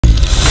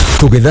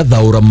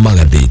Tũgĩthathaũra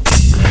magathĩti.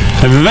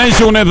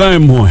 Thaicũ nĩ thaa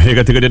ĩmwe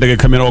ĩgatigaria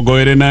ndagĩka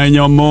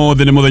 24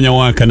 mũthĩ nĩ mũthenya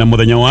wa kana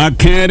mũthenya wa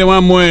kerĩ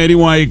wa mweri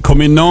wa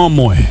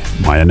 11.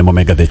 Maya nĩmo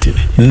magathĩti.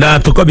 Na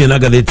tukwambia na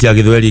gatheti ya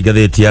Githweri,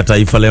 gatheti ya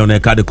Taifa Leo na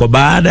ikaandikwa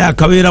baada ya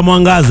Kawira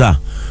Mwangaza,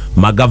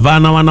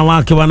 magavana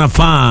wanawake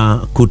wanafaa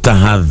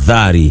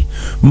kutahadhari.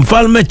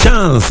 Mfalme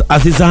Charles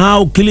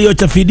asisahau kilio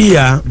cha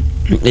fidia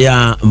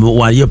ya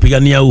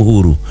waliopigania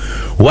uhuru.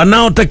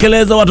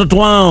 Wanaotelekeza watoto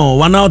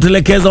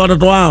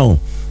wao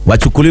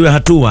wachukuliwe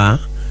hatua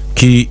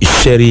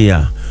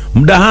kisheria.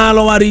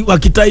 Mdahalo wa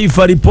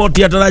kitaifa,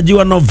 ripoti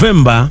yatarajiwa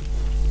Novemba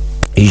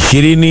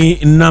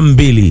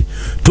 22.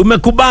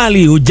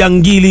 Tumekubali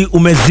ujangili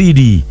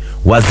umezidi,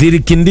 Waziri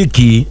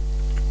Kindiki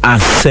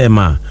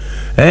asema.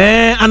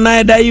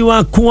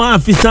 Anayedaiwa kuwa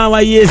afisa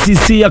wa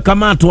EACC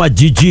akamatwa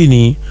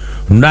jijini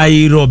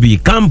Nairobi.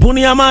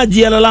 Kampuni ya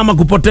maji yalalama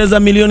kupoteza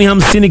milioni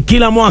 50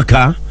 kila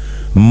mwaka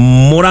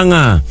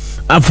Murang'a.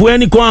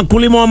 Afueni kwa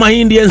wakulima wa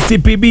mahindi,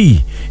 NCPB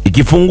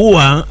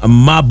ikifungua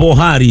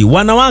mabohari.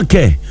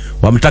 Wanawake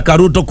wamtaka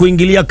Ruto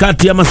kuingilia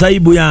kati ya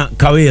masaibu ya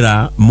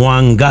Kawira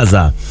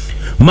Mwangaza.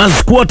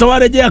 Maskwota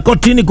warejea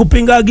kotini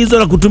kupinga agizo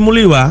la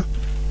kutumuliwa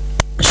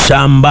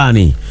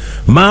shambani.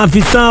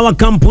 Maafisa wa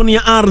kampuni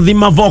ya ardhi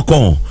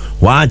Mavoko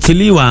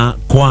waachiliwa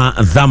kwa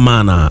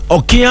dhamana.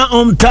 Okia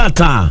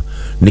Omtata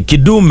ni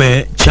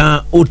kidume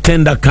cha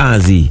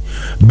utendakazi.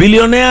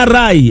 Bilionea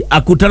Rai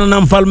akutana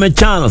na Mfalme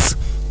Charles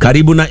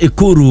karibu na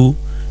ikulu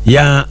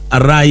ya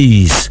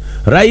rais.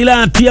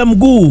 Raila atia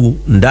mguu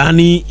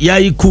ndani ya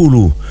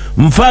ikulu.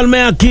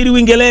 Mfalme akiri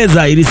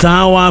Uingereza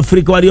ilisahau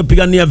Afrika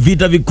waliopigania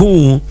vita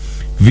vikuu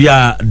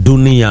vya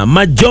dunia.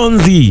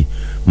 Majonzi,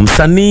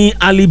 msanii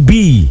Ali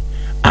B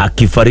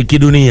akifariki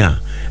dunia.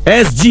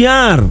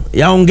 SGR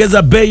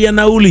yaongeza bei ya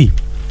nauli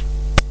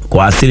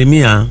kwa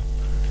 50%.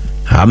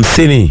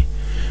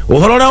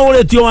 Uhorora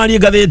ule tio wali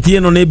gatheti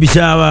eno ne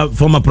bisha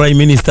former prime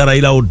minister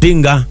Raila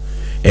Odinga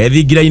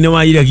ethigira-ine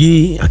wa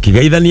iragi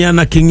akigaithania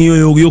na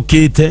KIENGEI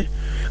yukite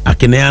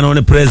akineana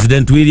ne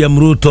President William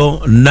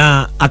Ruto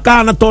na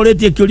akana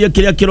toretie kiuria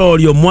kiria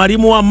kirorio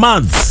mwalimu wa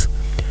maths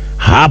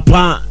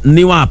hapa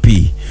ni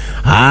wapi.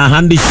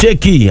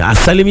 Handisheki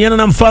asalimiana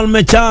na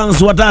Mfalme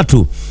Charles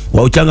watatu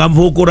wa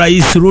uchangamfu, huku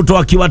Rais Ruto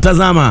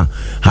akiwatazama.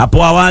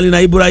 Hapo awali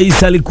naibu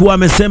rais alikuwa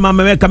amesema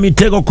ameweka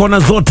mitego kona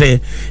zote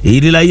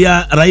ili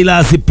Raila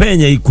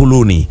asipenye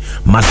ikuluni.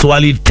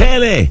 Maswali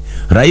tele,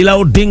 Raila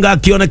Odinga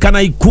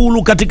akionekana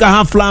ikulu katika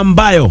hafla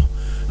ambayo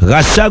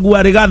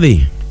Gachagua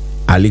Rigathi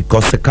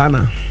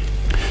alikosekana.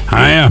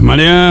 Haya,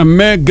 Maria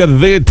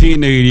Megatheti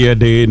Nigeria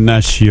de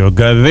Nashio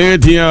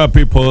Gatheti ya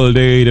People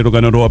Day de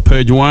Rugano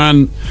page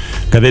 1.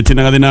 Gatheti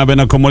na gathina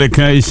bena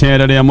komoleka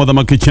ishera ya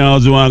Muthamaki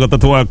Charles wa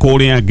gatatu wa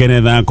Korea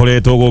Genetha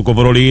koleto goko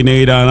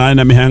bururi-ini ira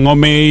na mihango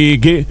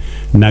meigi.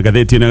 Na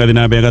gatheti na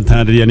gathina bena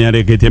gatariria ni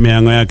areketie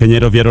mihango ya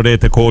Kenyero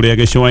vyarorete Korea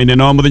gicwa-ini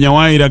no muthenya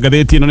wa ira.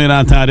 Gatheti no ni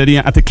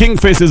ratariria at the king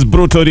faces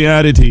brutal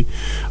reality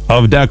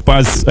of dark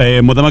past.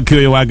 Muthamaki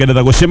uyu wa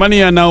Genetha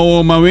gucemania na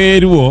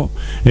maweruo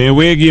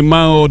wegi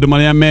maundu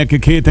maria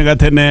mekikite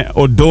gatene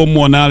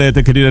odomo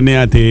naletekirire ni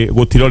ati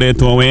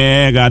gutiroretwo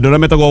wega andũ arĩa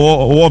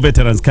metagwo war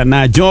veterans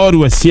kana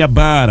njorua cia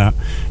bara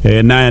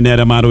naya nĩ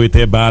arĩa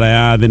marũĩte bara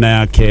ya thĩ na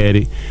ya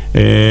kerĩ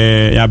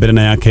ya mbere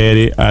na ya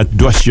kerĩ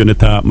andũ acio nĩ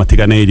ta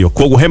matiganĩirio.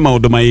 Koguo he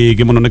maũndũ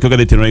maingĩ mũno nĩkĩo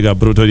gathĩti ĩno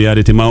brutal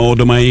reality,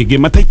 maũndũ maingĩ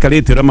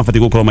mataikarĩte ũrĩa mabatiĩ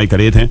gũkorwo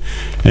maikarĩte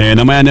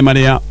na maya nĩ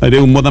marĩa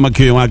rĩu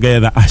mũthamaki ũyũ wa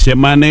Ngeretha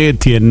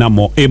acemanĩtie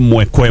namo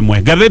ĩmwe kwa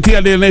ĩmwe. Gathĩti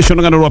ya Daily Nation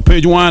rũgano rwa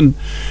page 1.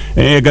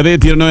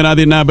 Gathĩti ĩno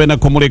ĩrathiĩ na mbere na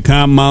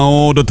kũmũrĩka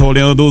maũndũ ta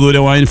ũrĩa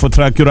ũthuthuria wa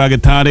Infotrack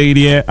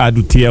ũragĩtarĩirie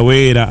aruti a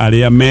wĩra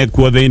arĩa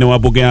mekuo thĩinĩ wa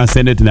mbunge ya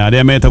Senate na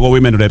arĩa metagwo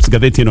women reps.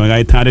 Gathĩti ĩno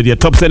ĩgagĩtarĩria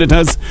top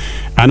senators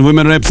and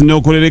women reps nĩ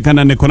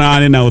ũkũririkana nĩ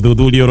kũrarĩ na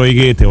ũthuthuria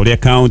ũroigĩte ũrĩa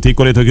county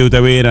ikoretwo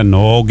ĩkĩruta wĩra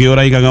no ũngĩ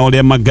ũraigaga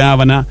ũrĩa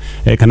magavana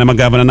kana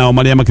magavana nao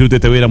marĩa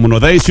makĩrutĩte wĩra mũno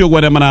thaa icio ũguo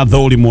arĩa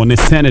marathũrimwo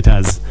nĩ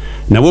senators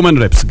na women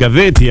reps.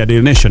 Gathĩti ya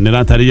Daily Nation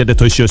nĩratarĩria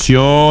ndeto icio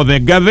ciothe.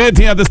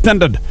 Gathĩti ya The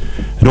Standard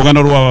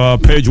rũgano rwa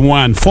page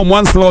 1. Form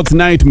 1 slots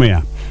nightmare.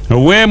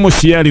 We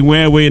muciari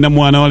wewe na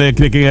mwana ole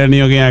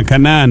kigeranio gya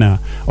kanana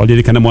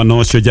olirikana mwana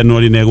ucio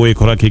January nego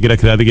ikora kigira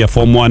kirathi gya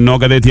form 1. No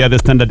gatheti ya The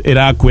Standard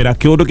irakwira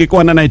kiundu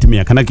gikwana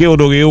nightmare kana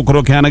kiundu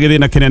gigukorwo kihana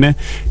githina kinene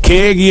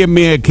kegie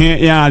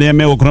mieke ya aria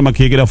megukora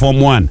makigira form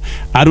 1.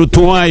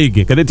 Arutwo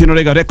aingĩ gatheti ino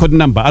rega record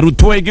number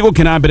arutwo aingĩ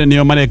gukina mbere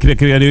nio marekire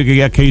kigeranio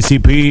gya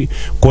KCP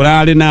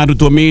kurari na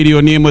arutwo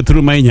milioni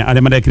 1.4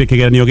 aria marekire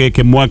kigeranio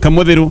giki mwaka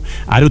muthiru.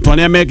 Arutwo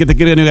aria mekite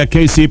kigeranio gya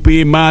KCP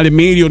mali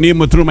milioni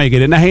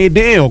 1.2 na hindi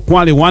iyo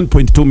kwali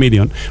 1.2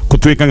 million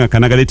kutwikanga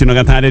kana gatheti no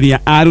gatariria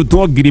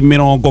arutwo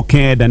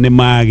 90,000 ni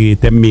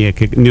magite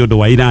mieke ni undu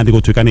wa irathi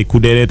gutwika ni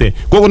kuderete.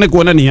 Koguo ni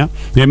kuonania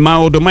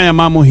maundu maya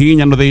ma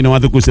muhinya no thiini wa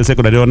thukuru cia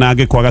secondary ona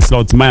ngikwaga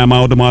slots maya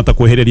maundu mahota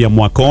kweheriria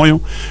mwaka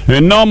uyu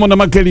no muno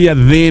makiria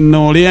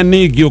thino ria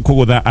ningi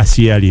ukugutha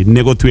aciari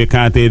ni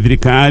gutwika ati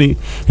thirikari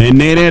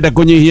ni irenda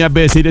kunyihia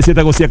mbeca iria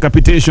cietagwo cia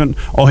capitation.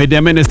 O hindi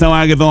ya minister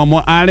wa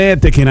githomo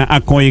aretekera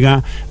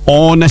akoiga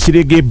ona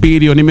ciringi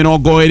bilioni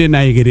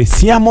 22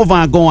 cia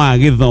mubango wa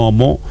githomo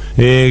githomo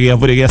gya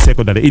bure gya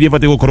secondary iria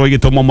bati gukorwo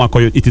igithomo mwaka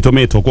uyu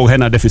ititometwo ko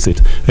hena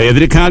deficit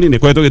thirikari ni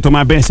kwetwo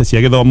gituma mbeca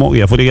cia githomo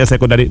gya bure gya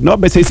secondary no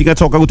mbeca ici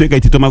gacoka gutuika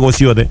ititomago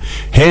ciothe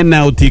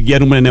hena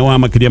utigiaru munene wa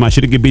makiria ma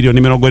ciringi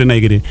bilioni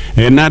 22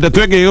 na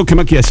ndatwege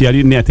gukimakia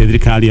ciari ni ati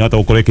thirikari hota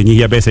gukorwo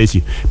ikinyihia mbeca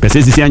ici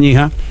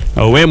cianyiha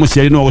we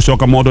muciari no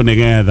gucoka mondo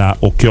nigetha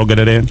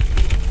ukiongerere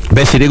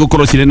mbeca iria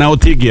gukorwo cirĩ na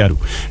ũtingiaru.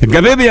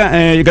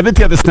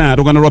 Ngatheti ya The Star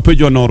rũgano rwa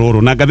page one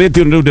rũrũ na ngatheti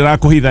ĩno rĩu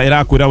ndĩrakũhitha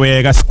ĩrakwĩra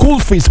wega school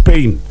fees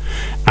pain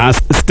as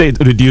state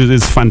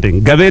reduces funding.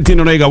 Ngatheti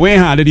ĩno raiga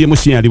weharĩrie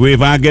mũciari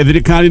wĩbange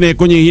thirikari nĩ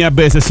ĩkũnyihia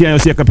mbeca ciayo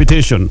cia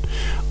capitation.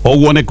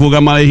 Ũguo nĩ kuga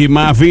marĩhi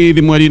ma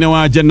bithi mweri-inĩ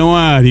wa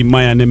Januari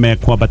maya nĩ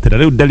mekwambatĩra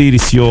rĩu dalili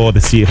ciothe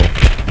ciĩho.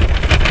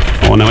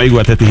 Ona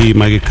waigua ateti hii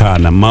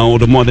magikana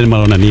maundu mothe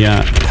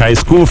maronania kai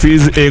school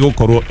fees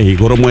egukorwo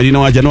igoro mweri-inĩ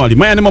wa Januari.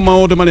 Maya nĩmo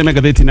maundu marĩa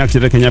ngatheti na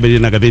akĩrĩte Kenya mbere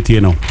na ngatheti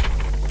ĩno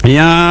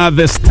ya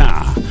The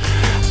Star.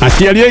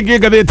 Aciari aingĩ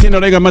ngatheti ĩno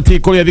raiga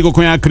matikũrĩa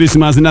thigũkũ ya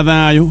Christmas na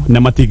thayũ na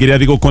matingĩrĩa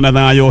thigũkũ na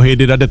thayũ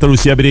hĩndĩ ĩrĩa ndeto rĩu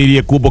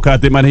ciambĩrĩirie kumbũka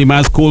atĩ marĩhi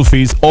ma school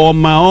fees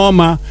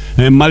oma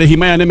marĩhi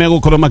maya nĩ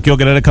megũkorwo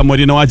makĩongerereka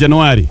mweri-inĩ wa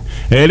Januari.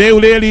 Rĩu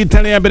rĩ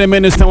rita rĩa mbere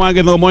Minister wa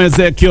Gĩthomo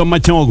Ezekiel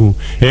Machogu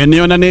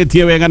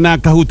nĩonanĩtie wega na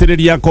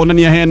akahutĩrĩria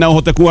akonania hena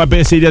ũhoteku wa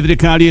mbeca iria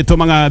thirikari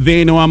ĩtũmaga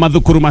thĩinĩ wa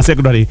mathukuru ma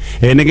secondary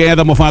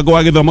nĩgetha mũbango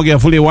wa gĩthomo gĩa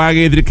bũrĩ wa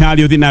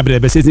gĩthirikari ũthiĩ na mbere.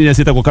 Mbeca ici nĩcio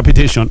ciĩtagwo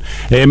capitation.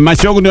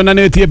 Machogu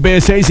nĩonanĩtie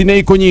mbeca ici nĩ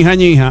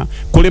ikũnyihanyiha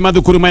kuri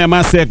mathukuru maya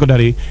ma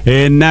secondary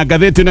na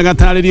ngatheti ĩno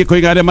gatarĩrie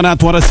koiga arĩa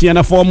maratwara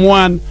ciana form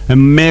 1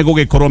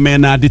 megũgĩkorwo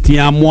mena nditi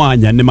ya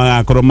mwanya nĩ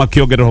magakorwo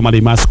makĩongererwo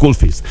marĩhi ma school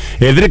fees.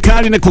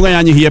 Thirikari nĩ kuga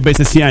yanyihia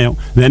mbeca ciayo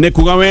na nĩ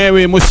kuga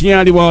wewe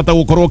mũciari wahota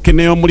gũkorwo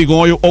ũkĩneo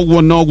mũrigo ũyũ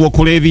ũguo noguo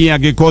kũrĩthia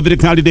angĩkorwo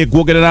thirikari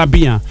ndĩkuongerera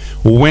mbia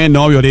we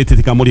nowe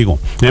ũrĩtĩtika mũrigo.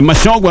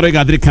 Machogu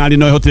arauga thirikari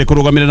no ĩhotire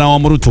kũrũgamĩrĩra o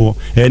mũrutwo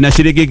na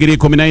ciringi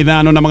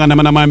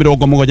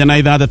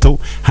 15,476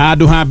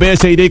 handũ ha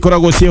mbeca iria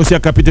ikoragwo cia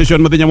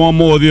capitation mũthenya wa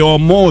ũmũthĩ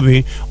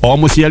o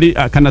mũciari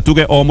kana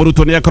tuge o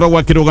mũrutwo nĩ akoragwo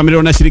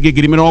akĩrũgamĩrĩrwo na ciringi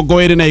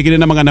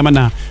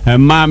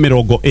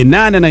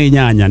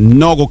 22,488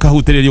 no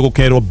gũkahutĩrĩrio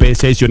gũkerwo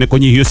mbeca icio nĩ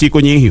kũnyihio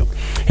cikũnyihio.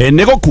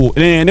 Nĩ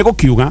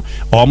gũkiuga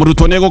o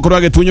mũrutwo nĩ gũkorwo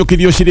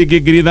agĩtunyũkithio ciringi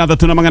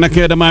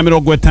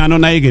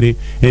 6,952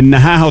 na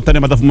haha ũtarĩ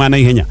mathabu ma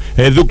naihenya.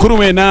 Thukuru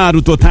wĩna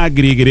arutwo ta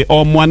 2,000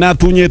 o mwana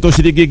atunyĩtwo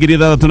ciringi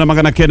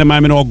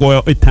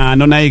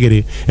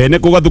 6,952 nĩ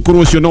kuga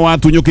thukuru ũcio no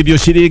watunyũkithio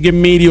ciringi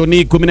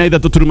milioni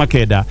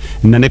 13.9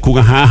 na nĩ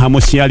kuga haha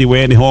mũciari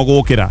we nĩ ho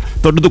gũkĩra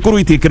tondũ thukuru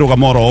itikĩrũga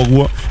moro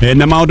ũguo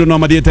na maũndũ no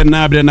mathiĩte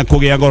na mbere na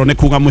kũgĩa goro. Nĩ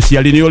kuga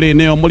mũciari nĩ ũrĩ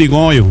neo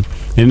mũrigo ũyũ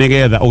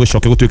nĩgetha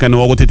ũgĩcoke gũtuĩka nĩ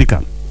wagũtĩtika.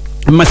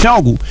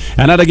 Machogu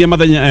anaragia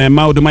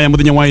maundu maya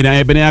muthenya wa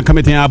ira mbere ya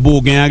kamiti ya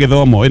bunge ya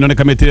githomo. Ino ni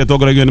kamiti ĩrĩa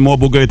ĩtongoragio nĩ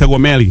mũmbunge wĩtagwo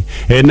Meli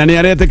na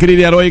nĩ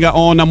aretĩkĩrire aroiga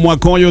ona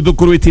mwaka ũyũ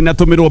thukuru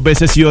itinatũmĩrwo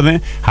mbeca ciothe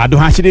handũ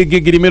ha ciringi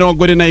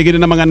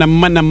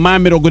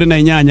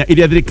 22,428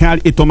 iria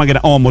thirikari ĩtũmagĩra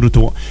o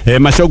mũrutwo.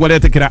 Machogu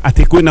aretĩkĩra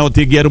atĩ kwĩna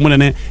ũtingiaru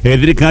mũnene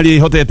thirikari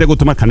ĩhotete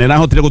gũtũma kana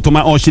ĩrahotire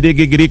gũtũma o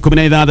ciringi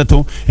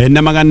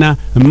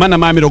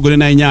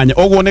 16,428.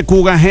 Ũguo nĩ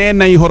kuga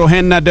hena ihoro,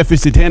 hena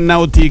deficit, hena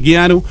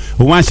ũtingiaru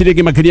wa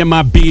ciringi makĩria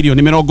ma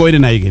bilioni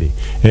 22.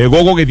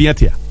 Gogo gĩthiĩ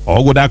atĩa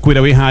oguo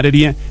ndakwĩra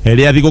wĩharĩrie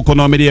rĩa thigũkũ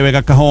no mĩrĩe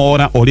wega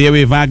kahora ũrĩa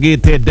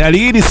wĩbangĩte.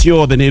 Dalili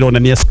ciothe nĩ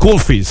ironania school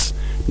fees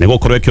nĩ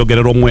gũkorwo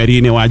ĩkĩongererwo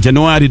mweri-inĩ wa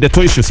Januari.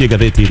 Ndeto icio ciĩ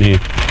ngatheti-inĩ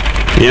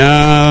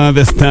ya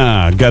The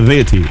Star,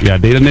 ngatheti ya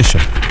Daily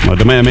Nation,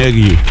 maũndũ maya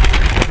megiĩ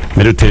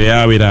mĩrutĩre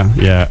ya wĩra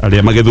ya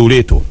arĩa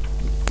magĩthurĩtwo.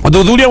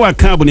 Ũthuthuria wa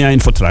kambuni ya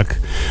Infotrack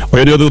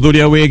ũyũ nĩ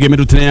ũthuthuria wĩgiĩ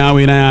mĩrutĩre ya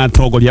wĩra ya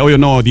atongoria. Ũyũ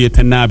no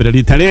ũthiĩte na mbere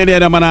rita rĩrĩ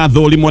arĩa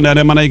marathũrimwo na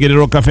arĩa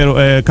maraigĩrĩrwo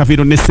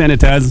kabirũ nĩ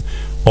senators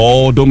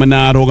o ndũmwe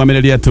na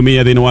arũgamĩrĩri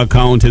atumia thĩinĩ wa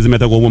counties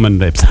metagwo women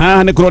reps.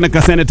 Haha nĩ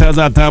kũroneka senators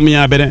a tamu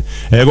ya mbere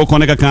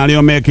gũkoneka kana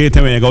arĩa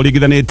mekĩte wega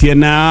ũringithanĩtie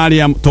na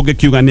arĩa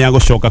tũngĩkiuga nĩ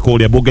agũcoka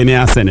kũrĩa bunge-inĩ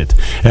ya Senate.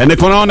 Nĩ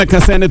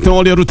kũroneka senator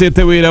ũrĩa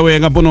ũrutĩte wĩra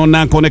wega mũno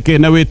na akoneka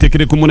na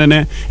wĩtĩkĩrĩku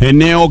mũnene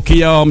nĩ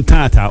Okiya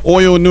Mtata.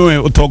 Ũyũ nĩwe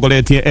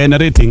ũtongoretie ena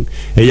rating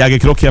ya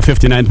gĩkĩro kĩa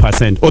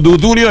 59%.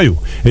 Ũthuthuria ũyũ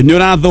nĩ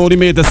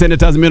ũrathũrimĩte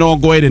senators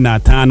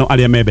 25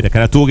 arĩa membere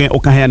kana tuge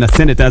ũkaheana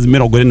senators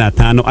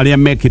 25 arĩa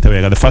mekĩte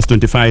wega the first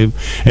 25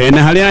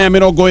 na harĩa aya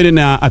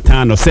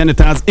 25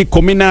 senators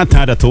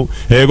 16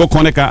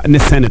 gũkoneka nĩ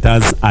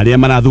senators arĩa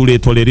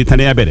marathurĩtwo rita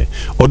rĩa mbere.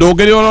 Ũndũ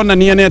ũngĩ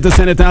ũronania nĩ atĩ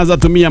senators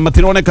atumia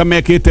matironeka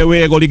mekĩte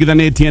wega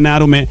ũringithanĩtie na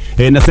arũme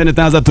na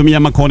senators atumia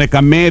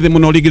makoneka methi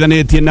mũno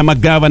ũringithanĩtie na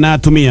magavana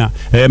atumia.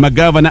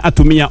 Magavana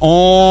atumia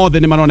othe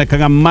nĩ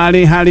maronekaga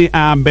marĩ harĩ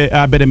a mbere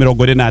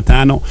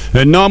 25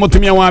 no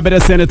mũtumia wa mbere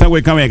senator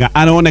gwĩka wega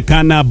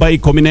aroneka namba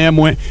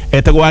 11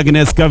 etagwo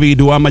Agnes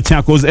Kavidu wa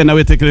Machakos ena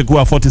wĩtĩkĩrĩku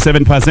wa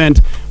 47%.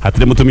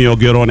 Hatirĩ mũtumia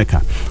ũngĩ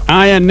ũroneka.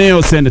 Aya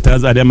nĩo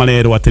senators arĩa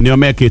marerwo atĩ nĩo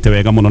mekĩte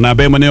wega mũno.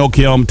 Namba ĩmwe nĩ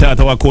Okiya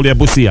Mtata wa kũrĩa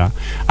Busia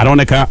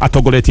aroneka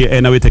atongoretie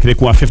ena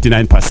wĩtĩkĩrĩku wa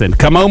 59%.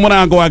 Kamau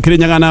Mũrango wa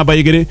Kirinyaga namba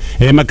 2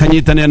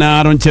 makanyitania na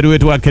Aaron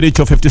Cheruet wa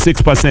Kericho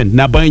 56%,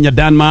 na Bainya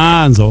Dan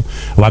Maanzo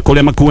wa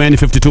kule Makueni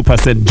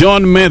 52%,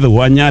 John Medhu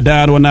wa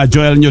Nyandarua na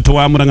Joel Nyoto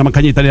wa Muranga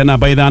makanyitania na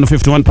Baidhano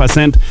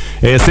 51%,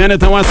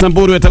 Senator wa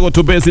Samburu etago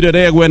Tubesi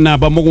Regwe na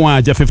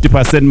Bamugwaja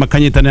 50%,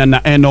 makanyitania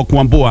na Enoch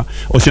Wambua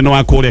Oshino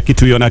wa kule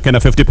Kikuyu na kena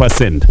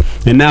 50%,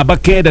 na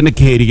Bakeda ni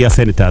kiheri ya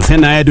Senators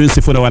hena Edwin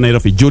Sifuna wa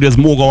Nairobi, Julius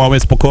Mugo wa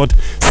West Pokot,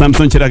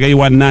 Samson Chiragai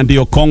wa Nandi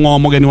Okongo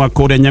Mogeni wa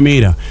kule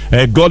Nyamira,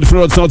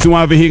 Godfrey Soti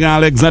wa Vihiga,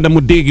 Alexander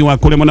Mudigi wa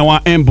kule mwana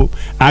wa Embu,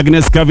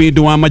 Agnes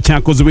Kavidu wa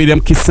Machakos, William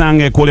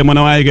Kisange kule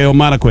mwana wa Igeyo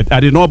Marakwet,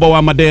 Adinoba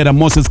wa Madera,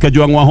 Moses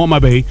Kajuang wa Homa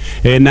Bay,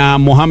 na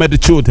Mohamed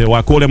Chute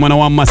wa kule mwana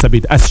wa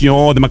Masabit.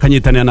 Asio de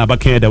makanyitania na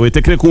Bakeda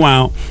wetekere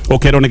kuwao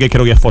okeronege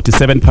kiroge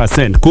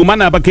 47%,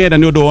 kumana Bakeda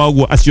ni odo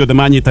wagu asio de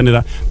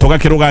manyitanira toka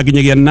kiroga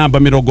aginyegia namba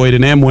mirogo iri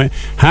nemwe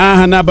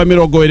haha namba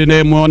mirogo iri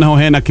nemwe onaho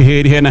hena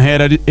kiheri hena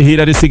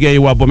hira risigei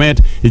wa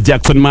Bomet,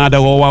 Jackson Mada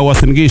wa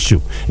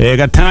Wasingishu,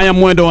 Gataya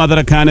mwendo wa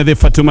Dharakane the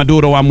Fatuma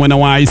Duro wa mwena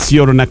wa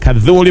Isioro na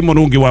Kadhuli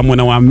Murungi wa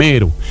mwena wa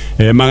Meru,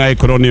 magai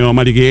koronio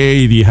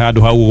malige idi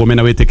hadu hau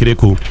gomena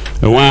wetekereku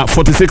wa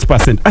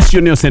 46%.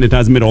 Asio nio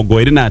Senators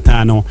mirogo iri na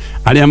tano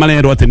ali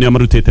amalero ateni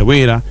amarutete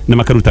wera na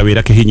makaruta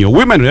wera kehinyo.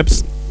 Women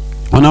reps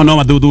ona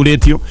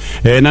madudhuletio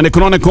na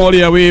nekrone koli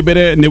ya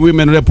wibere ni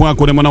women rep wa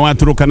kule mwana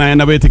watu rukana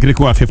na beti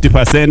kilikuwa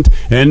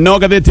 50%, no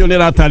Gatheti ole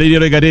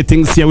ratarire ga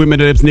ratings ya women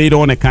reps ni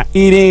ironeka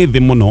ire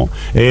thimuno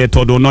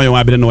todo noyo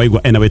wabire no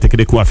igwa na beti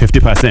kilikuwa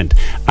 50%.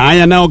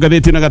 Aya nao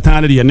Gatheti na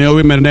gatarire ni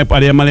women rep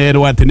ali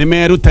amalero ati ni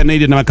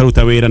merutanire na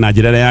makaruta wera na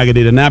jirara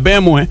yagirire na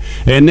bemwe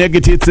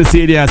negative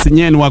Cecilia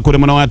Sinyen wa kule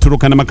mwana watu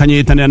rukana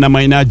makanyitana na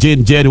Maina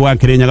Jane Jerry wa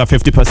Kenya ga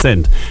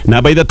 50%,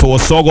 na baida to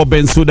Sogo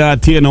Bensuda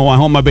Tieno wa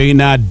Homa Bay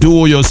na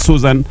Duyo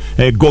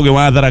Goge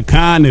wa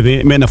Dharakane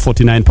mena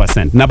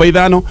 49%, na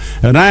Baidhano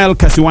Rael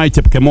Kasiwai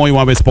Chepkemoi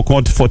wa West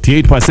Pokot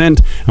 48%,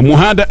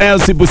 Muhada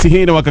Elsie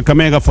Busihina wa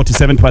Kakamega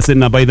 47%,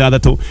 na Baidhada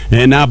tu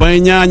na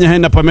Bainyanya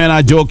hena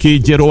Pamela Joki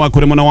Jero wa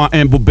Kuremona wa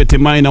Embu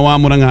Betimai na wa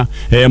Muranga,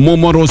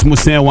 Mumoros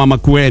Muse wa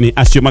Makueni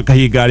asio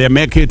makahiga ya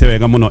mekete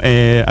wega muno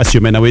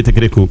asio mena wete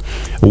kiriku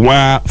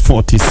wa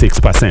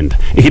 46%.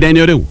 Hida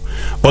ni oreu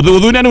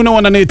odhudhuni ni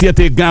wana neti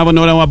ate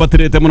governor wa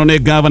batirete muno ne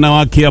governor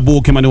wa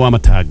Kiambu Kimani wa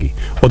Matagi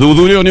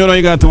odhudhuni ni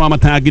igatu wa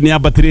Matagi ni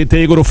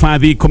abatirete iguru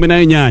fathi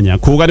 18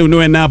 kugari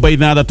unwe na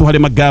Baidhada tu hali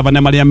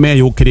magavana maria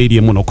meyo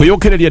ukireirie muno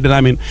kuyukireria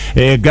dramin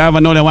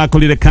governor wa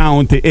kulire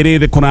county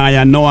erede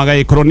kunaya no aga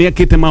ikronia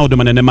kite maudu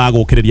manene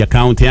mago ukireria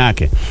county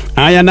yake.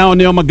 Aya nao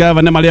nio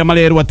magavana maria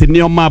maleru ati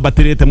nio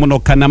mabatirete muno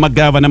kana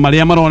magavana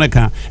maria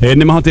maroneka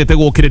ni mahotete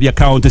gukireria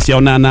county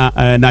cia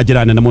na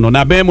jirani na muno,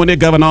 na bemo ni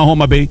governor wa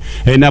Homa Bay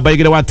na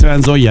Baigire wa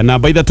Trans Nzoia na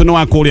Baidhatu no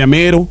akuria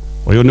Meru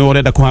oyo ni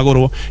oreda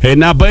kuhagoro,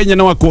 na Bainya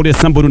no akuria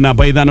Samburu, na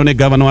Baidhano ni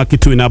governor wa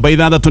Kitui, na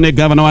Baidhatu ni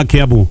governor wa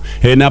Kiambu,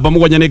 na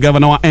Bamugwanya ni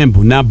governor wa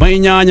Embu, na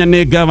Bainyanya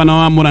ni governor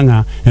wa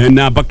Muranga,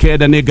 na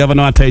Bakeda ni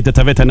governor wa Taita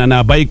Taveta,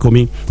 na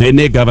Baikumi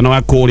ni governor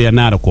wa Kuria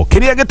Naroko.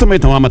 Kiria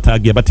gitumita wa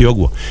Matagi bati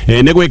ogwo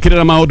ni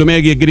gwikirira maundu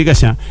megi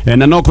girigasha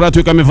na no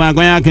kuratuika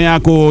mivango yake ya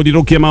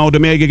kurirukia maundu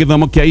megi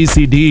githomo kia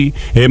ECD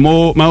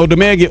maundu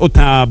megi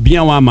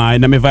utabia wa mai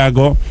na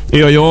mivango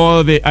iyo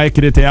yothe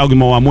aikirite ya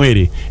ugima wa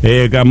mwiri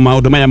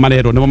maundu maya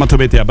marero ni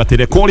matobete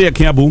abatire Kuria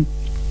Kiambu.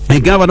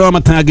 Gavana wa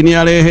Matagi ni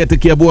arehete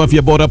Kiambu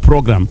afya bora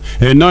program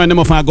no ni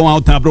mufango wa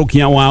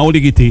utabrokia wa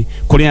urigiti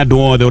kuri andu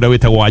othe uria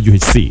witagwo wa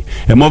UHC.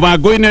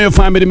 Mufango ino yo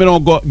family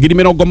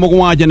mirongo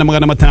mugwanja na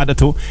magana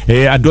matandatu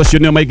andu acio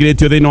nio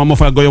maigiretio thiini wa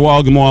mufango yo wa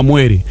ugima wa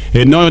mwiri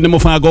no ni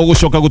mufango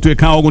gucoka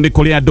gutuika ugu ni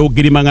kuri andu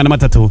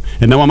 300,000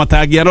 na wa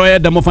Matagi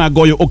aroenda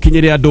mufango yo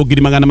ukinyire andu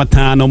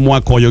 500,000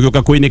 mwaka uyu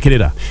gioka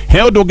kuinikirira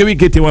he undu ungi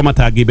wikite wa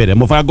Matagi mbere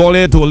mufango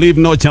leto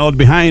leave no child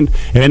behind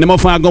ni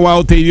mufango wa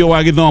uteithio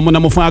wa githomo na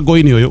mufango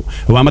ini uyu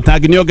wa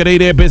Matagi ni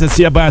ogereire pesa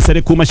cia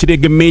basari kuma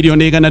shiringi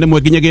milioni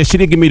 100 nginyagia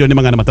shiringi milioni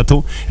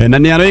 300 na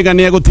ni aroiga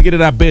ni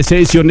gutigirira pesa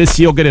icio ni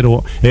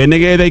ciongererwo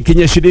nigetha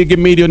ikinye shiringi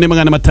milioni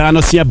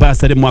 500 cia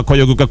basari mwaka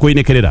uyu guka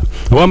kuinikirira.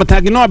 Wa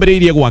Matagi no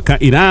ambiriirie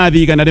gwaka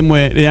irathi igana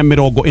rimwe ria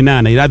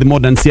 80 irathi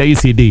modern cia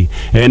ECD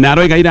na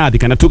aroiga irathi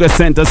kana tuga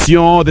center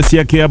ciothe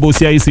cia Kiambu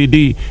cia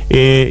ECD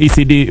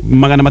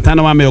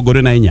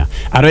 524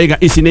 aroiga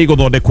ici ni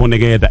iguthondekwo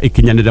nigetha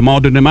ikinyanire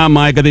maundu ni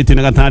mama Gatheti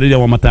na gatarire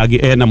wa Matagi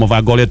na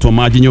muvango letwo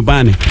maji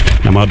nyumbani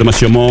na maundu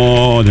macio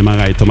mothe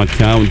magaituma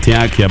county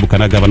ya Kiambu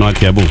kana governor wa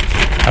Kiambu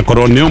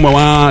akorwo ni umwe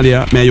wa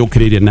aria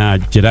meyukiririe na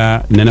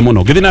njira nene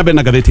muno. Githi na mbere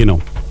na Gatheti ino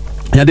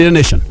ya Daily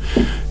Nation.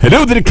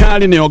 Riu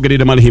thirikari ni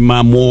ongerire marihi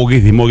ma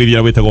mugithi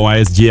witagwo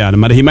wa SGR.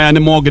 Marihi maya ni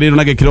mongerire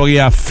na gikiro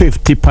gia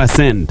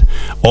 50%.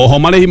 Oho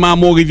marihi ma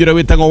mugithi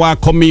witagwo wa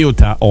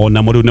commuter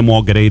ona muri ni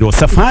mongereirwo.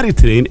 Safari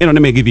train ino ni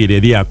migithi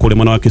ire thia kuri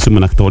mwana wa Kisumu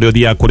na Victoria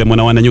thia kuri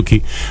mwana wa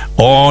Nanyuki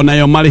ona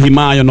yo marihi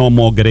mayo no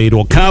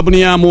mongereirwo.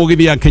 Kambuni ya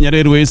mugithi ya Kenya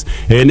Railways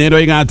ni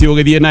roiga ati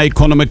ugithie na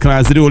economy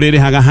class riu riri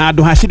haga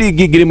handu ha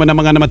shiringi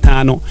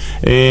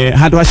 1,500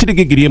 handu ha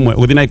shiringi 1,000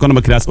 ugithi na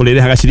economy class uriri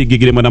haga shiringi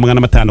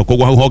 1,500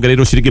 koguo hau hongereirwo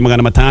rero shiringi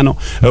 500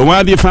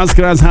 wathi first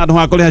class handu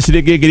hakore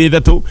shiringi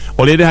 3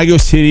 orere hagio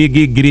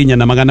shiringi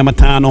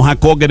 4,500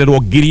 hakongererwo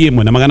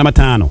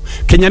 1,500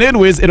 Kenya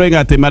Railways iroiga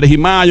ati marihi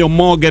mayo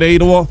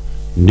mogereirwo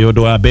ni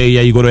undu wa bei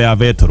ya iguru ya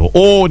vetro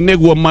o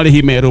neguo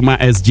marihi meru ma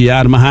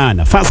SGR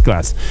mahana first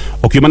class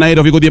ukiuma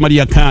Nairobi guthie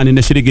Mariakani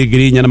ni shiringi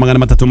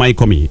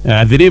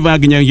 4,310 thiriva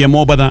nginyagia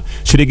Mombasa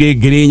shiringi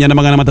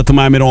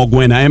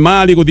 4,340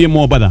 Emali guthie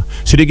Mombasa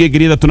shiringi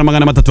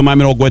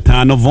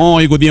 3,350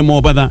 Voi guthie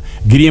Mombasa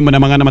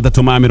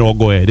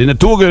 1,350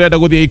 tuge urenda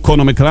guthie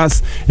economy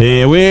class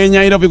we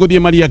Nairobi guthie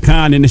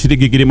Mariakani ni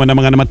shiringi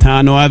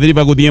 1,500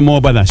 thiriva guthie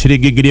Mombasa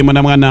shiringi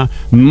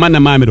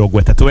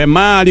 1,430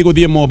 Emali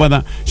guthie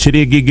Mombasa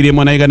shiringi gigiri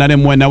mwana igana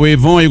rimwe na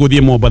Voi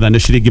guthie Mombasa ni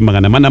shiringi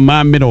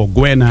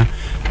 440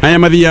 aya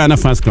mathiana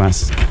first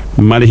class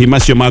marihi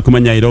macio makuma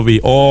Nairobi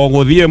o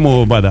guthie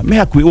Mombasa me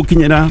hakui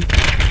gukinyira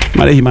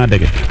marihi ma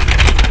ndege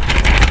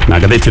na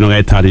gatheti no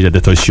gaetarire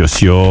ndeto icio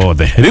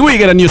ciothe riu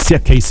igeranio cia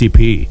KCP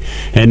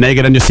na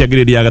igeranio cia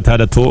grade ya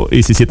gatandatu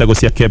ici cietagwo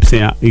cia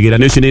KEPSEA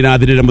igeranio ici ni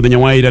irathirire muthenya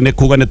wa ira ni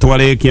kuga ni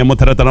twarikia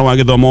mutaratara wa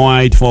githomo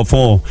wa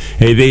 844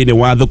 thiini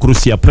wa thukuru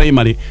cia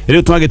primary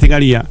riu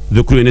twagitigaria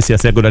thukuru ni cia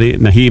secondary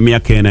na hii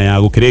miaka ena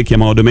ya gukirikia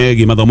maundu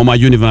megi mathomo ma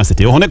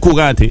university oho ni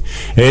kuga ati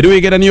riu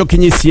igeranio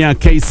kinyi cia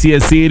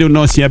KCSE riu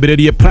no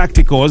ciambiririe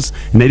practicals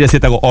na iria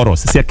cietagwo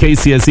orals cia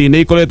KCSE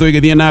ni ikoretwo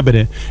igithie na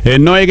mbere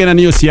no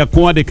igeranio cia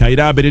kwandika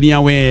irambiriria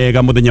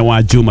wega muthenya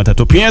wa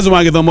Jumatatu Piezo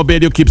wa githomo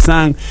Bedio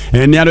Kipsang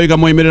ni aroiga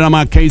moimirira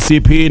ma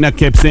KCP na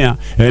KEPSEA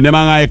ni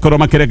magaikorwo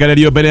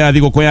makirekererio mbere ya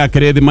thiguku ya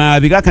kirethi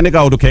mathi gaka ni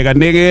kaundu kega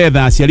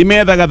nigetha aciari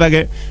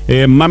methagathage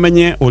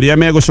mamenye uria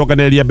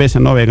megucokanĩrĩria mbeca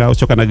no wega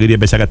ucokanagĩria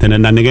mbeca gatene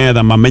na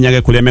nigetha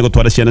mamenyage kuria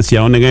megutwara ciana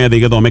ciao nigetha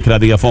igithome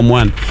kirathi gĩa form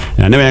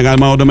 1 ni wega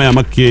maundu maya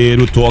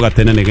makirutwo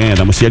gatene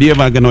nigetha muciari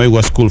evange no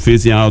igwa school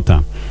fees ya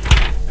ota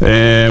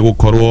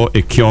gukorwo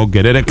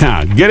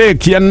ikiongerereka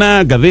gerekia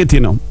na gatheti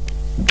no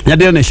ya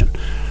Daily Nation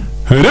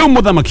riu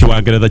muthamaki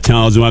wa Ngeretha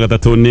Charles wa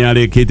gatatu ni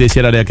arikite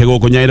cira riake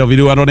guku Nairobi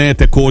riu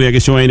arorete kuria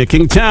gicua-ini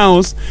King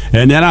Charles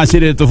ni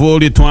aracirire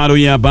tuburi twaru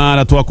ya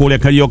bara twa kuria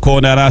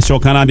Karioko na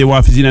aracoka na ndi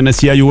wabici nene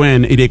cia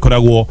UN iria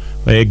ikoragwo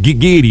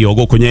gigirio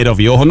guku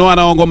Nairobi oho no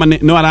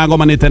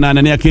aragomanite na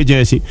nene ya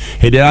kijeshi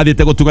hindi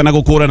arathite gutugana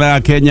gukurana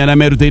Kenya na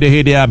merutire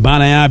hindi ya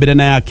bara ya mbere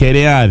na ya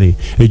keri ya thi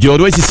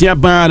njorua ici cia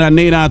bara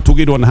ni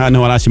iratugirwo na hana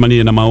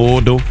waracimanire na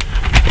maundu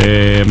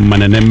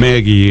manene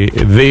megi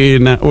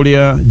thina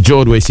uria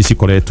njorua ici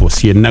cikoretwo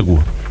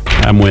cienaguo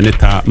amwe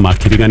ta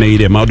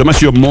makiriganĩire maundu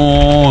macio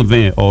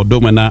mothe o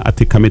ndumwe na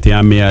ati kamiti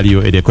ya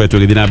miario iria ikoretwo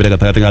igithii na mbere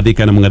gatagati ga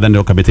thirikari na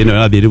mũng'ethanĩro kamiti ĩno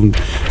ĩrathiĩ rĩu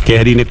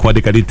keheri-inĩ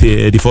kwandĩka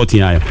riboti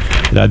yayo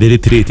ĩrathiĩ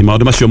retreat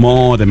maundu macio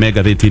mothe me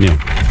ngathĩti-inĩ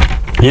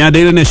ya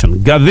Daily Nation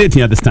gatheti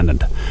ya The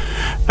Standard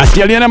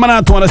aciari arĩa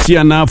maratwara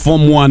ciana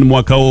form 1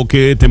 mwaka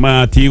ũkĩte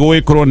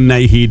matigũgĩkorwo na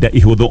ihinda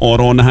ihũthũ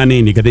oro na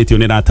hanini gatheti ĩyo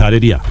nĩ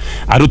ĩratarĩria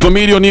arutwo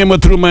mirioni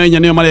 1.4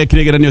 nĩo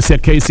marekire igeranio cia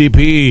KCP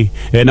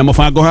na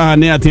mũbango haha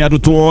nĩ atĩ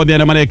arutwo othe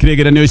arĩa marekire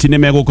igeranio ici nĩ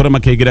megũkorwo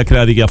makĩingĩra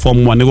kĩrathi gĩa form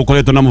 1 nĩ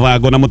gũkoretwo na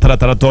mũbango na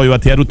mũtaratara ta ũyũ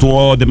atĩ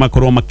arutwo othe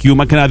makorwo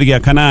makiuma kĩrathi gĩa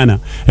kanana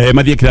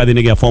mathiĩ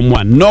kĩrathi-inĩ gĩa form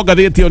 1 no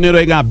gatheti ĩyo nĩ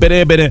ĩroiga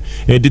mbere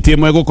nditi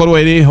ĩmwe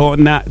gũkorwo ĩrĩho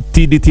na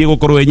ti nditi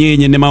gũkorwo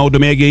ĩnyinyi nĩ maũndũ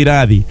megiĩ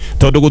irathi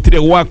tondu gutire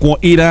gwakwo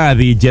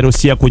irathi njeru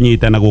cia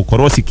kunyitana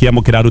gukorwo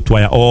cikiamukira arutwo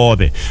aya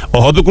othe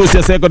oho thukuru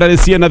cia secondary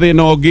ciena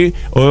thina ungi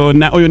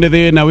na uyu ni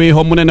thina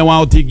wiho munene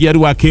wa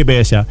utingiaru wa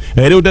kibeca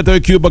riu ndeto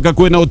ikiumbaka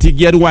kwina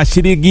utingiaru wa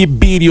ciringi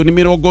bilioni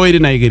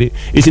 22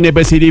 ici ni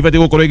mbeca iria ibati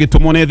gukorwo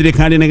igitumwo ni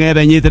thirikari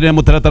nigetha inyitirire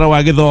mutaratara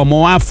wa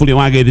githomo wa bure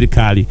wa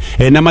githirikari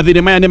na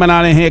mathire maya ni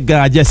mararehe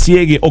nganja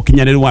ciegi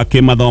ukinyaniru wa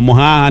kimathomo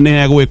haha ni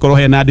hegwikorwo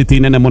hena nditi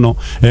nene muno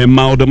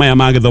maundu maya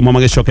ma githomo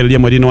magicokereria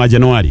mweri-ini wa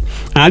Januari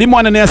arimu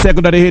anene ya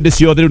secondary hindi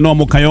ciothe no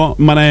mukayo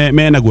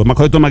menaguo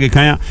makoretwo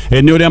magikaya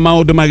ni uria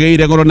maundu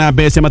mageire goro na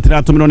mbeca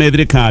matiratumiro ni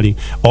thirikari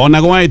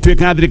ona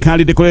gwaituika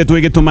thirikari ndikoretwo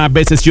igituma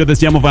mbeca ciothe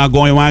cia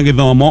mubango uyu wa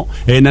githomo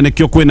na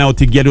nikio kwina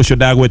utingiari ucio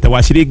ndagwete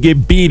wa ciringi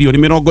bilioni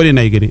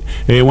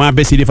 22 wa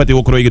mbeca iria ibati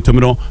gukorwo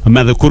igitumiro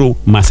mathukuru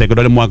ma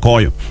secondary mwaka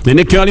uyu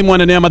nikio arimu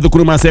anene ya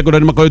mathukuru ma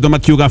secondary makoretwo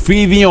makiuga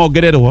bithi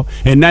yongererwo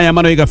na ya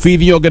maroiga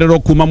bithi yongererwo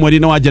kuma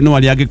mweri-ini wa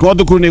Januari angĩkorwo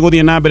thukuru nĩ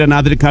gũthiĩ na mbere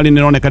na thirikari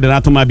nĩ ĩroneka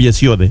ndĩratũma mbia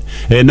ciothe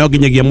no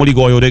nginyagia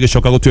mũrigo ũyũ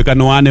ũrĩgĩcoka gũtuĩka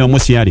nĩ waneo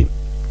mũciari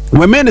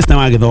we minister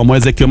wa githomo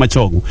Ezekiel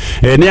Machogu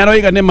ni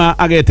aroiga nima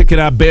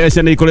agetikira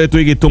mbeca ni ikoretwo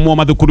igitumwo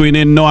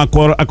mathukuru-ini no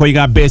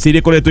akoiga mbeca iria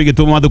ikoretwo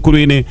igitumwo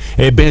mathukuru-ini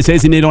mbeca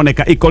ici ni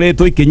ironeka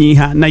ikoretwo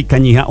ikinyiha na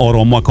ikanyiha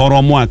oro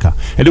mwaka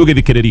riu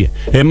githikiririe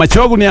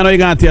Machogu ni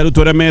aroiga ati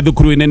arutwo arĩa me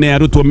thukuru-ini ni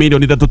arutwo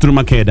milioni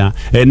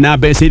 3.9 na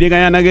mbeca iria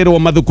gayanagirwo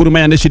mathukuru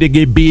maya ni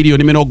ciringi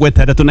bilioni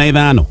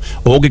 65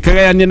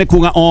 ũngĩkagayania ni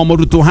kuga o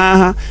mũrutwo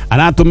haha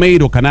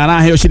aratumirwo kana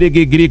araheo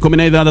ciringi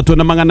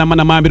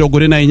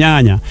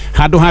 16,428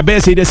 handũ ha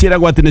mbeca iria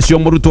ciaragwo ati nicio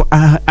muruto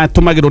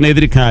atumagirwo ni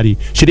thirikari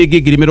ciringi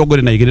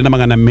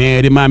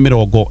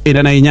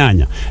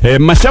 22,248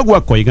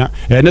 Machagua koiga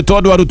ni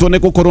tondu arutwo ni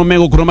gukorwo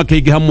megukorwo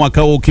makiingiha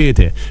mwaka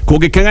ukite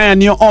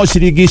kungikagayanio o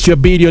ciringi cio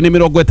bilioni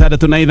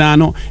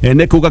 65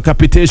 ni kuga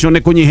capitation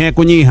ni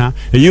kunyiha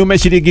yume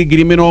ciringi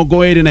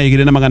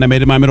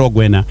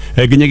 22,240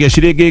 nginyagia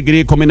ciringi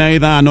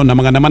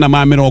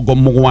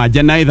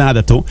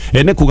 15,476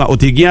 ni kuga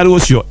utingia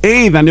rucio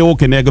either ni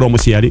ukinengerwo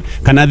muciari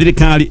kana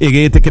thirikari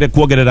igitikire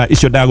kuongerera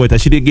icio ndagweta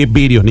ciringi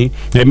bilioni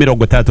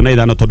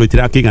 35 tondu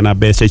itirakigana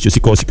mbeca icio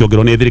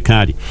cikiongerwo ni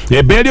thirikari.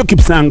 Belio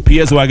Kipsang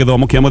PS wa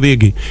githomo kia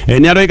muthingi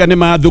ni aroiga ni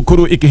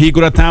mathukuru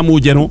ikihingura tamu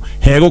njeru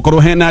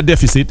hegukorwo hena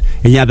deficit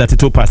ya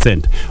 32%.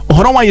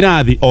 Uhoro wa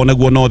irathi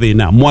onaguo no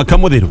thina mwaka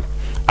muthiru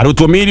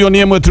arutwo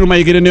milioni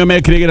 1.2 nio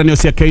mekirigeranio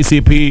cia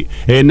KCP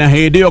na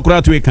hindi yo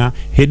kuratwika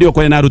hindi yo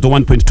kwari na arutwo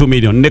 1.2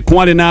 million ni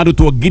kwari na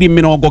arutwo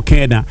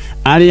 90,000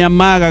 aria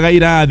magaga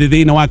irathi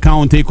thiina wa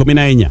county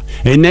 14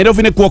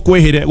 Nairobi ni kuo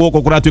kwihire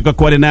guko kuratwika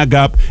kwari na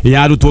gap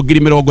ya arutwo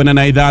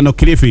 45,000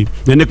 Kilifi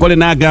ni kwari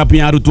na gap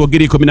ya arutwo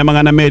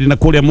 10,200 na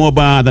kuria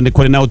Mombasa ni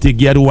kwari na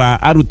utigiaru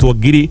wa arutwo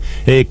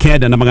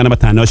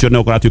 9,500 acio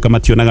no kuratwika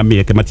mationaga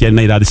mieke matiari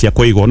na irathi cia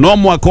kuigo no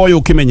mwaka uyu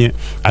ukimenye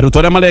arutwo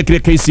aria marekire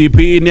KCP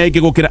ni aiki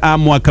gukira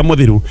mwaka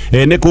muthiru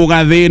ni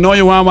kuga thina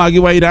uyu wa wagi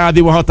wa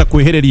irathi wahota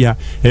kwihiriria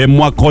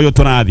mwaka uyu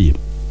turathie.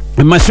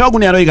 Machogu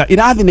ni aroiga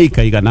irathi ni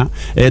ikaigana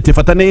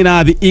tifata ni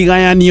irathi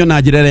igayanio na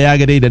njira ria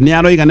yagereire ni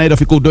aroiga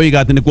Nairobi kundoiga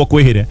ati ni kuo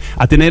kwihire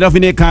ati Nairobi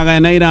ni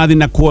kagayana irathi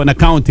na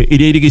county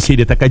iria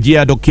irigicire ta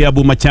Kajiado,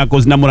 Kiambu,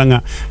 Machakos na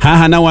Murang'a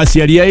haha na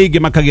waciari aingi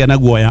makagia na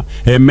guoya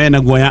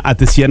mena guoya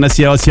ati ciana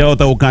ciao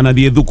ta ukana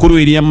thie thukuru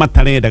iria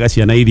matarendaga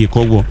ciana ithie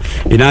koguo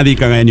irathi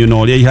ikagayanio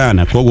no ria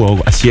ihana koguo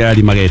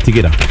aciari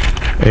magetigira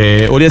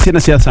uria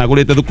ciana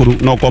ciacagurite thukuru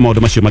no kwa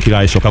maundu macio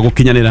matigacoka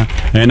gukinyanira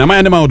na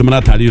maya ni maundu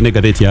marataririo ni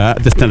ngatheti ya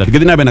The Standard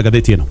githina bena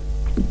ngatheti ino.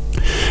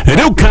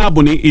 Riu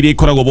kambuni iria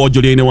ikoragwo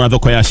wonjoria-ini wa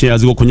thoko ya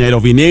shares guku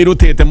Nairobi ni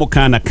irutite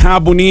mukana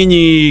kambuni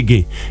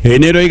nyingi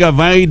ni iroiga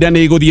vaida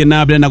ni iguthie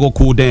na mbere na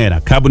gukundera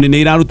kambuni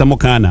ni iraruta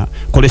mukana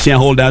kuri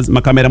shareholders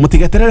makamera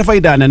mutigeterere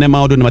vaida nene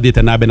maundu ni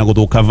mathiite na mbere na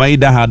guthuka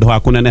vaida handu ha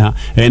kuneneha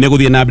ni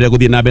guthie na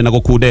mbere na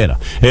gukundera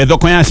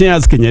thoko ya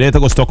shares kinyerete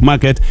go stock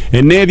market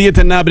ni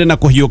thiite na mbere na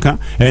kuhiuka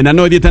na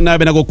no thiite na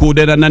mbere na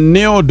gukundera na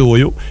ni undu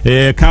uyu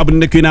kambuni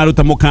ni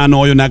kwinaruta mukana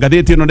uyu na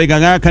ngatheti ino ndiga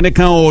gaka ni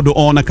kaundu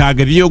ona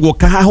kangithie uguo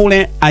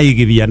kahure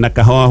aigithia na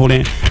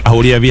kahohure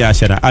ahuria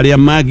biashara aria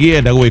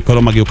magienda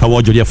gwikorwo magiuka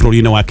wonjoria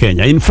bururi-ini wa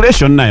Kenya.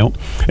 Inflation nayo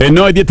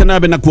no ithiite na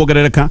mbere na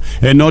kuongerereka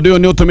no undu uyu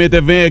ni utumite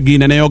vengi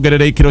nene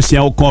yongerere ikiro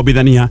cia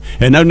ukombithania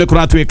na ni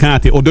kuratwika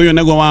ati undu uyu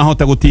niguo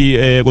wahota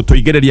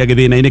gutuigiriria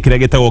githina-ini kiria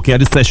gitagwo kia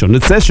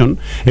recession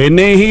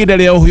ni ihinda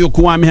ria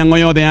uhiuku wa mihango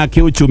yothe ya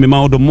kiuchumi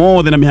maundu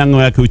mothe na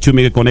mihango ya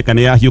kiuchumi gikoneka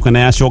ni yahiuka na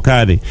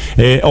yacoka thi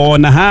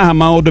ona haha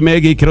maundu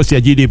megi ikiro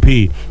cia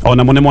GDP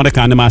ona mone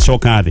moneka ni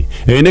macoka thi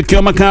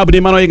nikio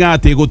makambuni maroiga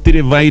ati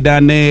gutiri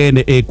vaida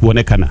nene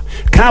ekuonekana.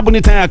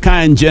 Kambuni ta ya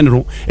KIENGEI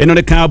general ino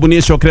ni kambuni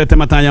icokerete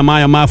matanya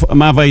mayo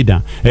ma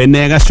vaida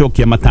na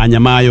igacokia matanya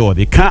mayo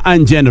thi.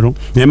 KIENGEI general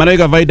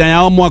maroiga vaida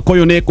yao mwaka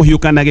uyu ni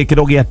kuhiuka na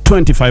gikiro gia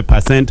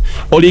 25%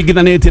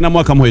 uringithanitie na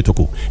mwaka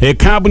muhituku.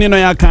 Kambuni ino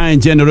ya KIENGEI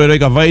general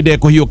iroiga vaida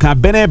kuhiuka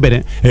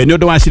mbere ni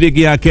undu wa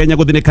ciringi ya Kenya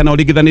guthinikana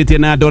uringithanitie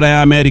na dola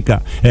ya America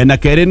na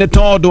keri ni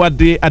tondu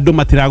andu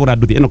matiragura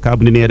nduthi ino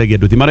kambuni ni eragia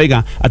nduthi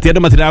maroiga ati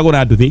andu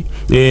matiragura nduthi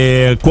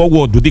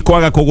koguo nduthi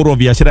kwaga kugurwo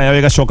biashara yao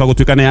igacoka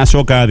gutuika na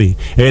yacoka thi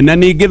na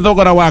ningi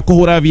thogora wa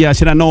kuhura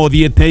biashara no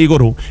thiete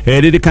iguru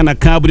ririkana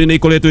kambuni ni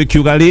ikoretwo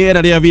ikiuga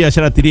riera ria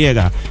biashara ti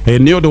riega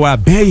ni undu wa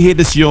bei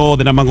hindi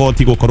ciothe na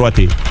magoti gukorwo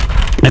ati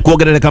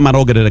kuongerereka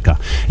marongerereka.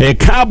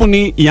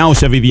 Kambuni ya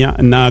ucabithia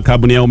na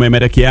kambuni ya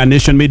umemerekia ya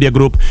Nation Media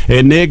Group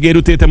ni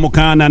ngirutite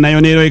mukana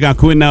nayo ni roiga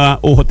kwina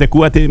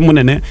uhoteku ati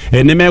munene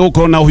ni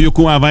megukorwo na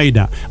uhiuku wa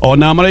vaida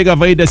ona maroiga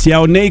vaida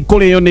ciao ni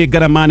ikurio ni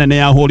ngarama nene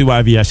ya huri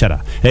wa biashara.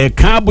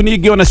 Kambuni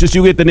ingi ona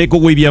ciugite ni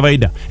kugwithia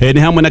vaida ni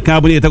hamwe na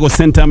kambuni itago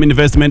Centum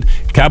Investment,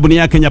 kambuni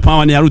ya Kenya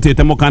Power ni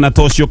arutite mukana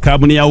tocio,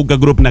 kambuni ya Uga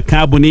Group na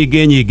kambuni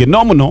ingi nyingi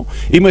no muno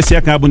imwe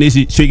cia kambuni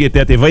ici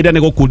ciugite ati vaida ni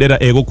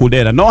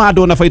gukundera no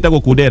handu ona faita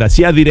gukundera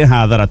ciathire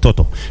hathara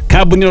toto.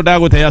 Kambuni no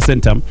ndagute ya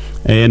Centum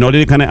no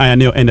ririkane aya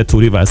niyo Two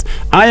Rivers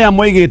aya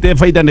moigite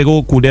faida ni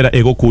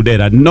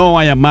gukundera no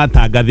aya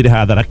matangathire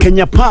hathara.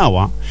 Kenya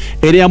Power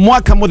iria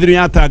mwaka muthiru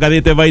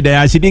yatangathite vaida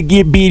ya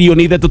ciringi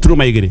bilioni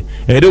 3.2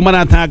 riu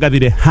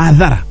maratangathire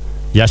hathara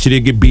ya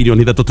shilingi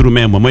bilioni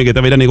 3.1 moigite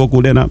vaida ni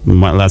gukundera.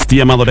 Last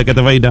year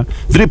mathondekete vaida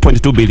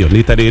 3.2 billion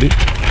litariri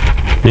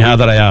ni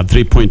hathara ya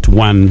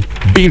 3.1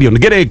 billion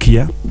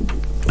gerekia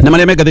na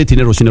maria megatheti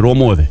ni rucini rwa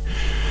mothe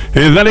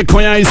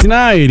tharĩko ya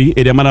Isiraeli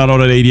ĩrĩa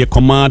mararorereirie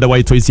komanda wa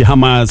itoi cia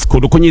Hamas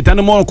kũndũ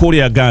kũnyitanĩra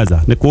kũrĩa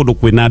Gaza nĩ kũndũ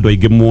kwĩna andũ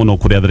aingĩ mũno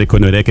kũrĩa tharĩko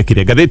ĩno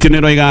ĩrekĩkire. Ngathĩti ĩno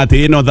ĩroiga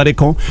atĩ ĩno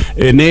tharĩko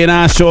nĩ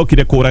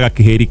ĩracokire kũraga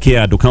kĩheri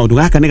kĩa andũ. Kaũndũ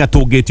gaka nĩ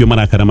gatũngĩtio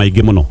marakara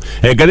maingĩ mũno.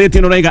 Ngathĩti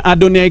ĩno ĩroiga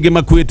andũ nĩ aingĩ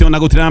makuĩte ona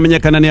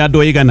gũtiramenyekana nĩ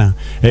andũ aigana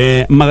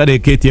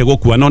magarĩkĩtie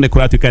gũkua, no nĩ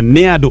kũratuĩka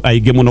nĩ andũ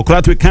aingĩ mũno.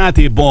 Kũratuĩka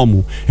atĩ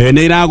bomu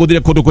nĩ iragũthire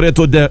kũndũ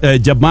kũretwo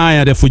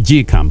Jabaya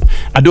refugee camp.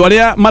 Andũ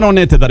arĩa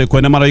maronete tharĩko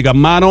ĩno maroiga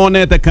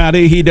maronete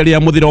karĩ ihinda rĩa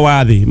mũthiro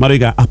wa thĩ,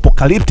 maroiga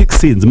apocalyptic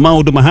scenes,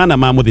 maũndũ mahana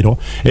ma mũthiro.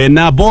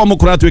 Na bomu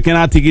kũratuĩka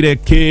natigire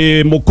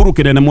mũkuru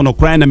kĩnene mũno,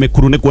 kũraya na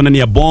mĩkuru nĩ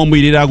kuonania bomu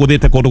iria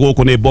iragũthĩte kũndũ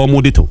gũkũ nĩ bomu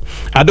nditũ.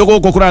 Andũ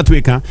gũkũ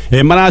kũratuĩka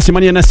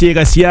maracemania na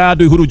ciĩga cia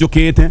andũ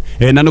ihurunjũkĩte,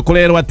 na nĩ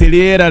kũrerwo atĩ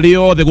rĩera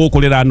rĩothe gũkũ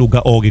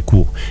rĩranunga o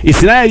gĩkuũ.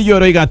 Isiraeli yo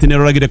ĩroiga atĩ nĩ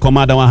ĩroragire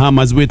komanda wa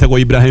Hamas wĩtagwo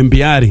Ibrahim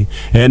Biari,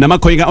 na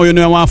makoiga ũyũ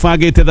nĩwe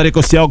wabangĩte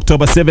tharĩko cia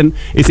October 7.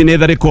 Ici nĩ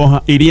tharĩko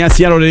iria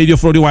ciaroreirio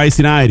bũrũri wa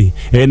Isiraeli,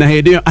 na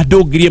hĩndĩ ĩyo andũ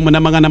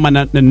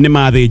 1,400 nĩ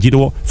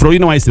mathĩnjirwo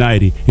bũrũri-inĩ wa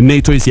Isiraeli nĩ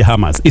itoi cia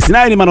Hamas.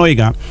 Isiraeli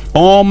maroiga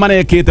o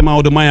marekĩte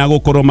maũndũ maya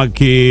gũkorwo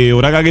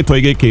makĩũraga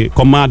gĩtoi gĩkĩ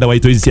komanda wa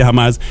itoi cia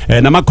Hamas,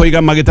 na makoiga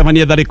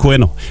magĩtabania tharĩko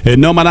ĩno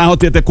no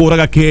marahotete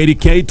kũraga kĩheri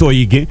kĩa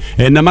itoi ingĩ,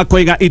 na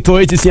makoiga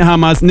itoi ici cia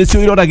Hamas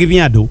nĩcio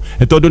iroragithia andũ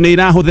tondũ nĩ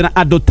irahũthĩra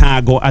andũ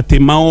tago atĩ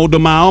maũndũ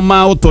mao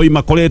ma ũtoi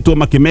makoretwo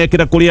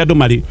makĩmekĩra kũrĩ andũ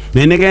marĩ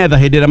nĩgetha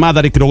hĩndĩ ĩrĩa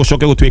matharĩkĩrwo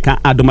gũcoke gũtuĩka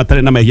andũ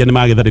matarĩ na mehia nĩ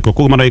magĩtharĩkwo.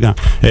 Koguo maroiga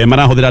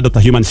marahũthĩra andũ ta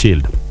human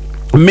shield.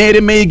 Mĩrĩ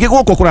mĩingĩ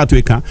gũkũ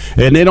kũratuĩka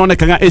nĩ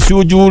ĩronekaga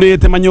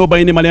ĩcunjurĩte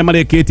manyũmba-inĩ marĩa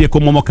marĩkĩtie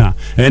kũmomoka,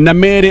 na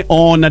mĩrĩ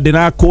ona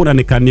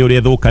ndĩrakũranĩka nĩ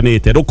ũrĩa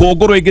thũkanĩte.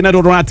 Rũkũngũ rũingĩ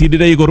narwo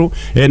rũratindĩra igũrũ,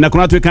 na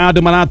kũratuĩka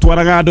andũ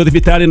maratwaraga andũ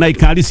thibitarĩ na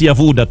ikari cia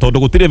bunda tondũ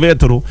gũtirĩ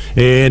betũrũ,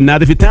 na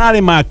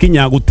thibitarĩ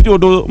makinya gũtirĩ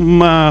ũndũ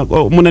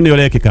mũnene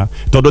ũrekĩka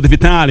tondũ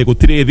thibitarĩ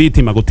gũtirĩ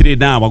thitima, gũtirĩ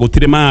ndawa,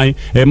 gũtirĩ maĩ.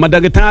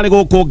 Mandagĩtarĩ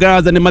gũkũ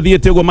Gaza nĩ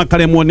mathiĩte ũguo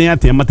makaremwo nĩ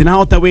atĩa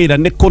matirahota wĩra,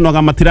 nĩ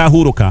kũnoga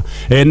matirahurũka,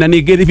 na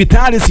ningĩ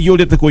thibitarĩ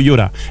ciyũrĩte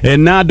kũiyũra,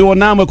 na andũ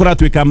onamwe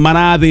kũratuĩka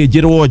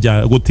marathĩnjĩrwo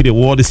nja, gũtirĩ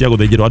wodi cia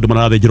gũthĩnjĩrwo, andũ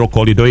marathĩnjĩrwo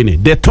korido-inĩ.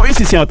 Ndeto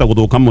ici ciahota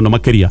gũthũka mũno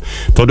makĩria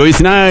tondũ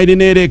Isiraeli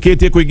nĩ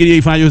ĩrĩkĩtie kũingĩria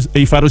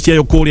ibarũ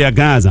ciayo kũrĩa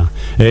Gaza,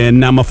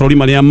 na mabũrũri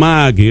marĩa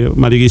mangĩ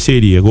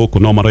marigicĩirie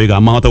gũkũ no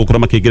maroiga mahota gũkorwo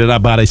makĩingĩrĩra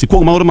mbara ici.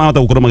 Koguo maũndũ mahota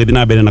gũkorwo magĩthiĩ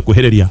na mbere na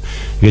kwĩhĩrĩria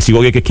gĩcigo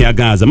gĩkĩ kĩa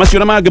Gaza. Macio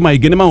na mangĩ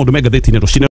maingĩ nĩ maũndũ me ngathĩti-inĩ rũcinĩ.